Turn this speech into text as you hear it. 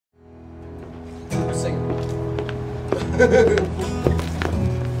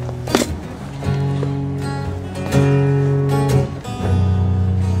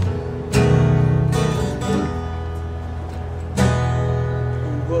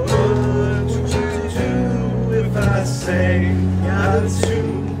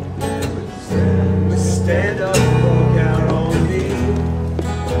Stand up and walk out on me.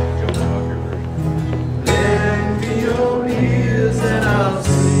 Lend me your ears and I'll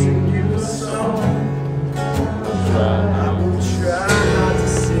sing you a song. I will try not to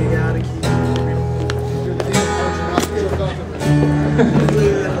sing out of key.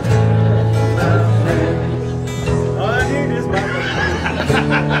 All I need is my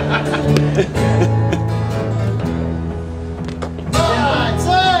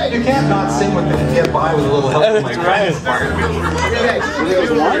You can't not sing with it. Get by with a little help from my friends.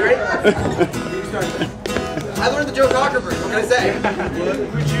 I learned the Joe Cocker verse. What can I say? What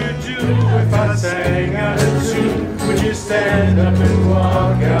would you do if I sang out of tune? Would you stand up and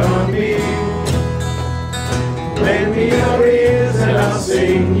walk out on me? Lend me your ears and I'll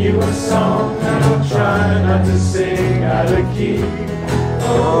sing you a song. And I'll try not to sing out of key.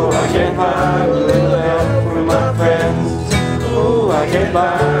 Oh, I get by with a little help from my friends. Oh, I get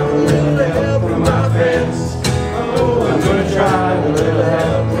by with a little help from my friends. Oh, I'm gonna try with a little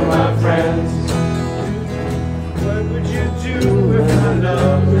help from my friends. What would you do if my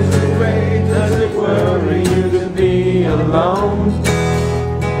love was away? Does it worry you to be alone?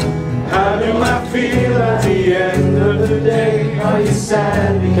 How do I feel at the end of the day? Are you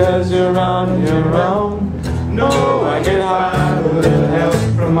sad because you're on your own? No, I get high with a little help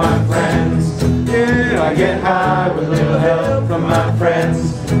from my friends. Yeah, I get high with a little help from my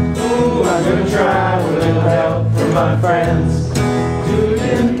friends. Ooh, I'm gonna try with a little help from my friends. Could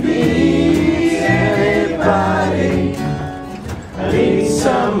it be anybody? I need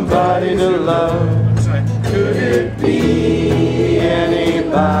somebody to love. Could it be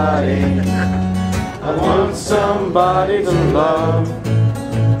anybody? I want somebody to love.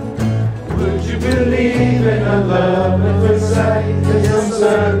 Would you believe in a love at first sight? Cause I'm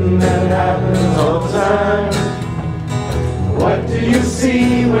certain that happens all the time. What do you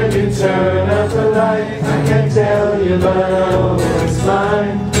see when you turn up the light? I can't tell you, but I know it's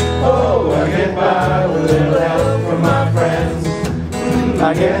mine. Oh, I get by with a little help from my friends.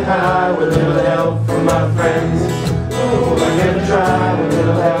 I get high with a little help from my friends. Oh, I get try with a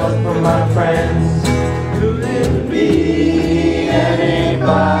little help from my friends. Could it be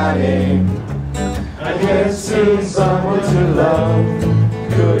anybody? I can't see someone to love.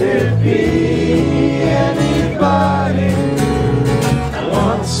 Could it be anybody? I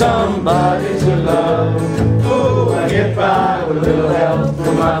want somebody to love. Oh, I get by with a little help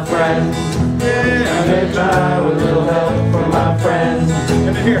from my friends. Yeah, I get by with a little help from my friends.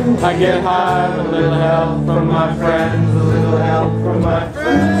 I get high with a little help from my friends. A little help from my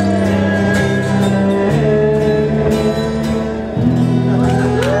friends.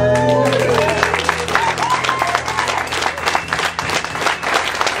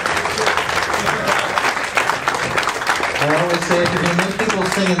 I always say if you're going to make people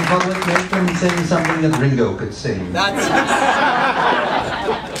sing in public, make them sing something that Ringo could sing. That's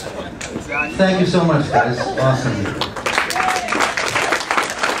Thank you so much, guys. Awesome.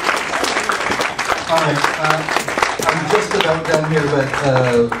 Alright, I'm just about done here, but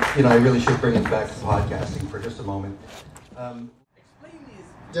I really should bring it back to podcasting for just a moment.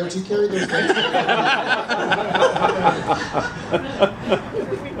 Don't you carry those things?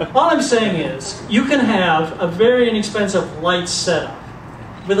 All I'm saying is, you can have a very inexpensive light setup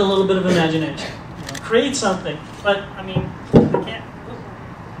with a little bit of imagination. Create something, but I mean,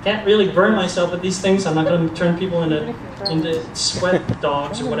 I can't really burn myself with these things. I'm not going to turn people into sweat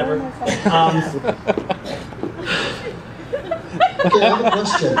dogs or whatever. Okay, I have a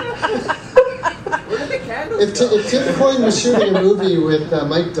question. If Tim Coyne was shooting a movie with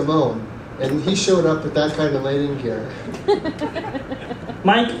Mike Damone, and he showed up with that kind of lighting gear,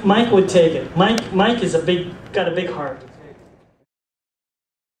 Mike would take it. Mike is got a big heart.